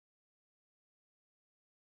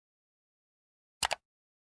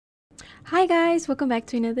Hi guys, welcome back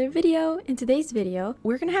to another video. In today's video,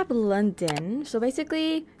 we're gonna have London. So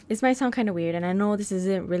basically, this might sound kind of weird, and I know this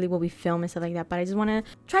isn't really what we film and stuff like that, but I just want to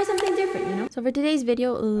try something different, you know? So for today's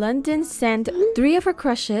video, London sent 3 of her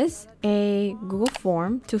crushes a Google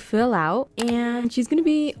form to fill out, and she's gonna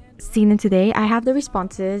be seen in today. I have the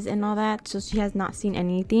responses and all that, so she has not seen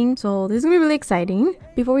anything. So this is gonna be really exciting.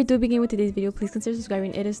 Before we do begin with today's video, please consider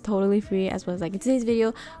subscribing. It is totally free, as well as liking today's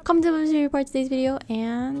video, comment down below your part of today's video,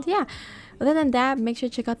 and yeah. Other than that, make sure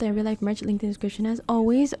to check out the real life merch linked in the description as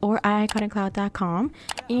always, or iconiccloud.com.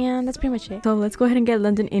 And that's pretty much it. So let's go ahead and get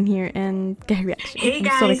London in here and get her reaction. Hey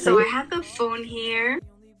guys, so I have the phone here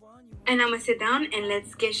and I'm gonna sit down and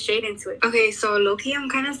let's get straight into it. Okay, so low-key I'm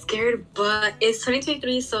kind of scared, but it's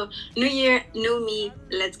 2023, so new year, new me,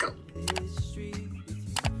 let's go.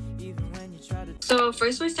 So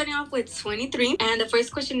first we're starting off with 23, and the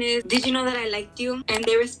first question is, did you know that I liked you? And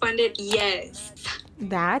they responded yes.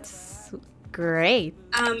 That's great.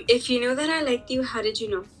 If you knew that I liked you, how did you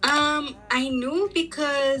know? I knew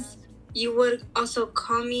because you would also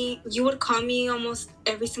call me. You would call me almost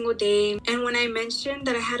every single day. And when I mentioned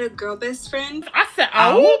that I had a girl best friend, I said,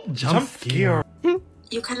 "Oh, jump scare."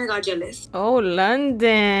 you kind of got jealous. Oh,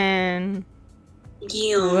 London.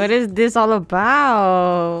 Yeah. What is this all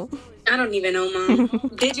about? I don't even know,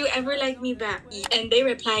 Mom. Did you ever like me back? And they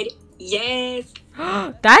replied, yes.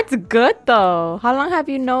 That's good though. How long have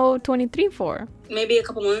you known 23 for? Maybe a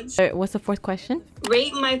couple months. What's the fourth question?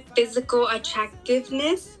 Rate my physical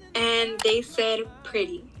attractiveness, and they said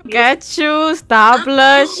pretty. Get you. Stop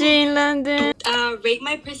blushing, London. Rate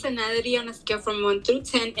my personality on a scale from 1 through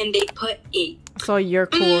 10, and they put 8. So you're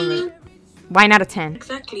cool. Why not a 10?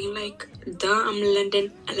 Exactly, like, duh, I'm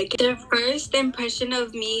London. I like it. Their first impression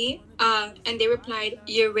of me, and they replied,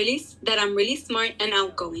 that I'm really smart and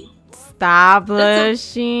outgoing. Stop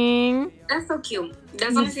blushing. That's so cute.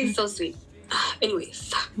 That's honestly so sweet.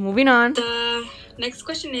 Anyways, moving on. The next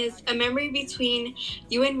question is a memory between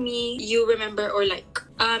you and me you remember or like.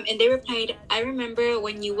 And they replied, I remember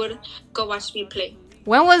when you would go watch me play.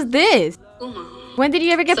 When was this? Mom. When did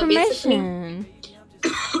you ever get permission?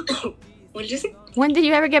 What did you say? When did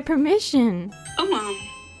you ever get permission? Oh, Mom.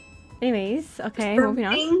 Anyways, okay, moving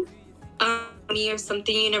on. Me or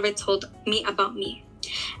something you never told me about me.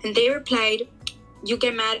 And they replied, you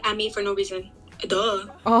get mad at me for no reason. Duh.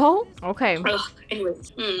 Oh, okay. Ugh.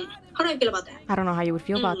 Anyways, how do I feel about that? I don't know how you would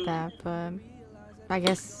feel about that, but I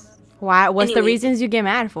guess why? What's the reasons you get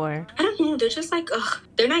mad for? I don't know. They're just like, ugh.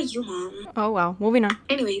 They're not you, Mom. Oh well, moving on.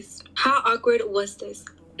 Anyways, how awkward was this?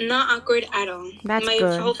 Not awkward at all. That's My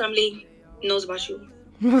good. whole family knows about you.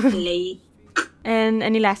 Late. And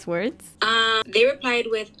any last words? They replied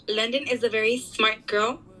with, London is a very smart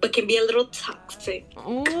girl, but can be a little toxic.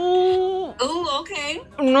 Oh, okay.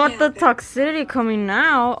 Not the toxicity coming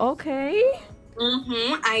now. Okay.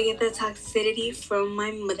 I get the toxicity from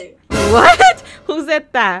my mother. What? Who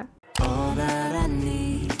said that? All that I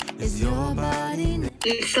need is your body.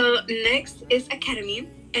 So next is Academy.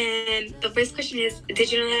 And the first question is, did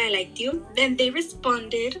you know that I liked you? Then they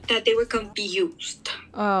responded that they were confused.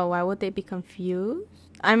 Oh, why would they be confused?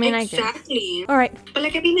 I mean, exactly. I guess. All right. But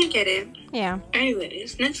like, I mean, I get it. Yeah.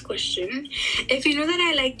 Anyways, next question. If you know that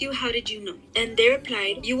I liked you, how did you know? And they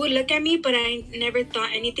replied, you would look at me, but I never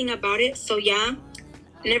thought anything about it. So yeah,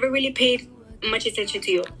 never really paid much attention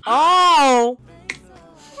to you. Oh!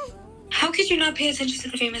 How could you not pay attention to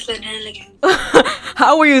the famous London? Like,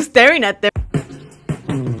 how were you staring at them?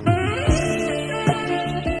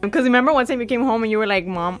 Because remember one time you came home and you were like,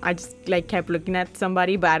 Mom, I just like kept looking at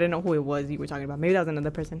somebody, but I didn't know who it was you were talking about. Maybe that was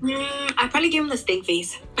another person. I probably gave him the stink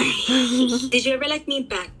face. Did you ever like me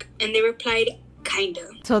back? And they replied, kinda.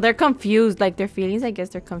 So they're confused, like their feelings, I guess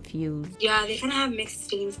they're confused. Yeah, they kind of have mixed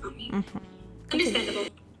feelings about me. Understandable.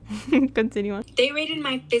 Continue on. They rated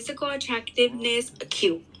my physical attractiveness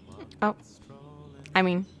cute. Oh. I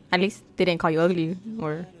mean, at least they didn't call you ugly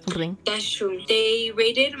or something. That's true. They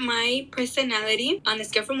rated my personality on a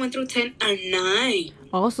scale from 1 through 10 a 9.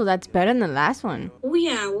 Oh, so that's better than the last one. Oh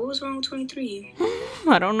yeah, what was wrong with 23?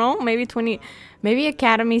 I don't know. Maybe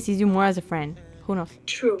Academy sees you more as a friend. Who knows?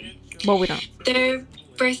 True. But we don't. Their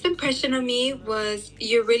first impression of me was,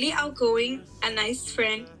 you're really outgoing, a nice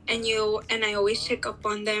friend, and I always check up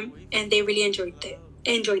on them, and they really enjoyed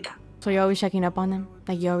that. So you're always checking up on them?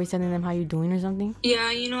 Like you're always telling them how you're doing or something? Yeah,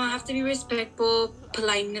 you know, I have to be respectful,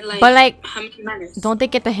 polite, like, but like, manners. Don't they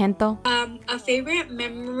get the hint though? A favorite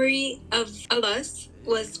memory of us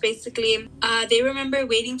was basically they remember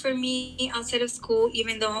waiting for me outside of school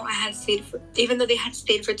even though they had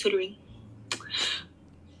stayed for tutoring.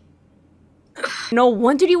 No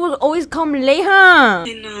wonder you will always come late, huh?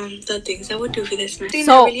 I know the things I would do for this man.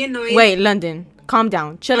 So, really annoying. wait, London, calm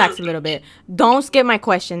down. Chillax a little bit. Don't skip my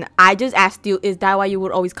question. I just asked you, is that why you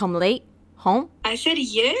would always come late home? I said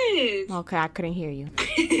yes. Okay, I couldn't hear you.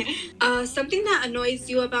 Something that annoys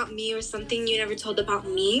you about me or something you never told about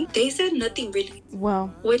me. They said nothing really.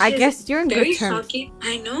 Well, Which I is guess you're in very good terms. shocking.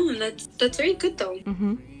 I know, and that's very good though.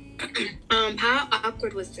 Mm-hmm. How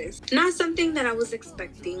awkward was this? Not something that I was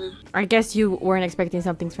expecting. I guess you weren't expecting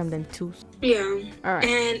something from them too. Yeah. All right.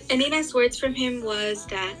 And any nice words from him was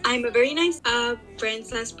that I'm a very nice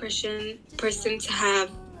friend/person to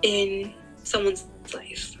have in someone's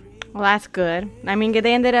life. Well, that's good. I mean,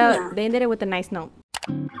 they ended it with a nice note.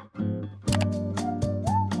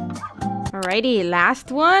 Alrighty,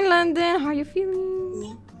 last one, London. How are you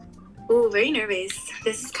feeling? Ooh, very nervous.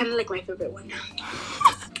 This is kind of like my favorite one now.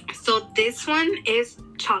 So this one is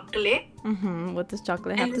chocolate. Mm-hmm. What does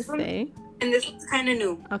chocolate have to say? And this is kind of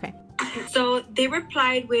new. Okay. So they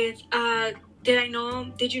replied with,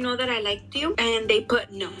 did you know that I liked you? And they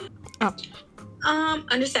put no. Oh.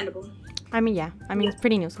 Understandable. I mean, yeah. I mean, it's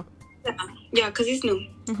pretty new, so. Yeah, because he's new.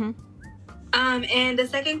 Mm-hmm. And the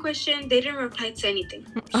second question, they didn't reply to anything.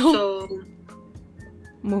 Oh. So,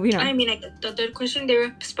 moving on. I mean, the third question, they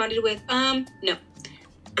responded with, no.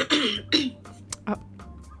 Oh.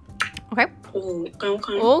 Okay. Oh,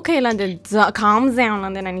 okay. Okay, London. Calm down,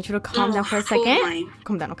 London. I need you to calm down for a second.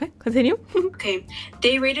 Calm down, okay? Continue. Okay.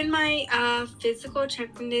 They rated my physical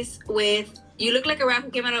attractiveness with, you look like a rat who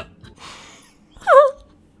came out of...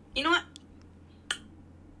 You know what?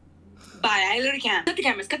 Bye. I literally can't. Cut the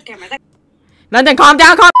cameras. London, calm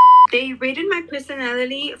down. They rated my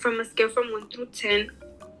personality from a scale from 1 through 10.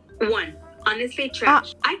 1. Honestly,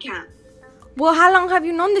 trash. I can't. Well, how long have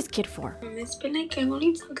you known this kid for? It's been like I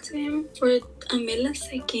only talked to him for a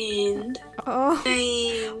millisecond. Oh.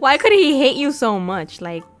 Why could he hate you so much?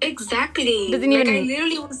 Like, exactly. Doesn't even. I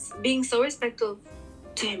literally was being so respectful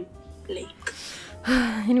to him. Like.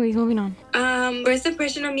 Anyways, moving on. First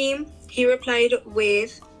impression of me, he replied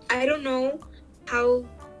with, I don't know. How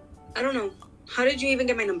did you even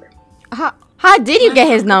get my number? How did you get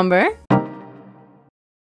his number?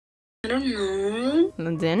 I don't know.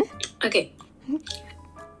 London. Okay.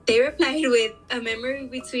 They replied with a memory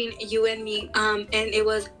between you and me. And it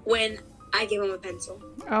was when I gave him a pencil.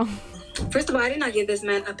 Oh. First of all, I did not give this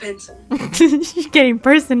man a pencil. She's getting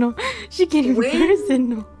personal.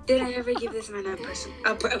 Personal. Did I ever give this man a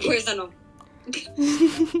personal?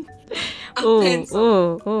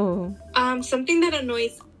 Oh. Something that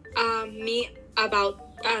annoys me about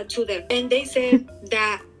to them, and they said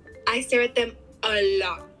that I stare at them a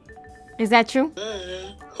lot. Is that true?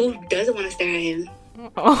 Who doesn't want to stare at him?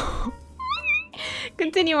 Oh.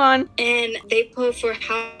 Continue on. And they put, for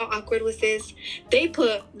how awkward was this? They had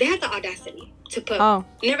the audacity to put,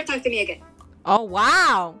 never talk to me again. Oh,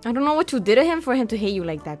 wow. I don't know what you did to him for him to hate you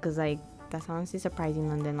like that, because, like, that's honestly surprising,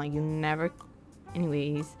 London. Like, you never...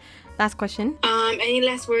 Anyways, last question. Any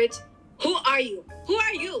last words? Who are you?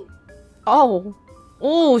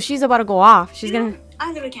 Oh, she's about to go off. She's gonna... I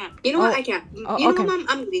literally can't. You know what? I can't. You know what, Mom?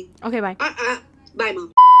 I'm leaving. Okay, bye. Bye,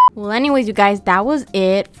 Mom. Well, anyways, you guys, that was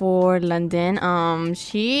it for London.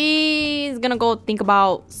 She's gonna go think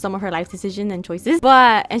about some of her life decisions and choices,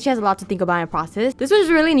 and she has a lot to think about and process. This was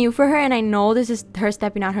really new for her, and I know this is her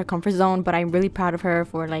stepping out her comfort zone, but I'm really proud of her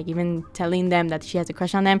for, like, even telling them that she has a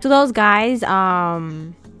crush on them. To those guys,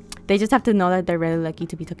 they just have to know that they're really lucky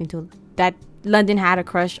to be talking to that London had a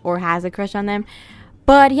crush or has a crush on them.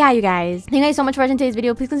 But yeah, you guys, thank you guys so much for watching today's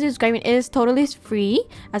video. Please consider subscribing. It is totally free,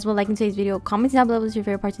 as well as liking today's video. Comment down below what was your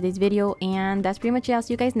favorite part of today's video, and that's pretty much it. I'll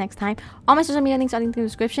see you guys next time. All my social media links are linked in the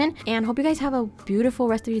description, and hope you guys have a beautiful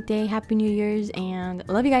rest of your day. Happy New Year's, and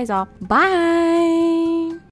love you guys all. Bye.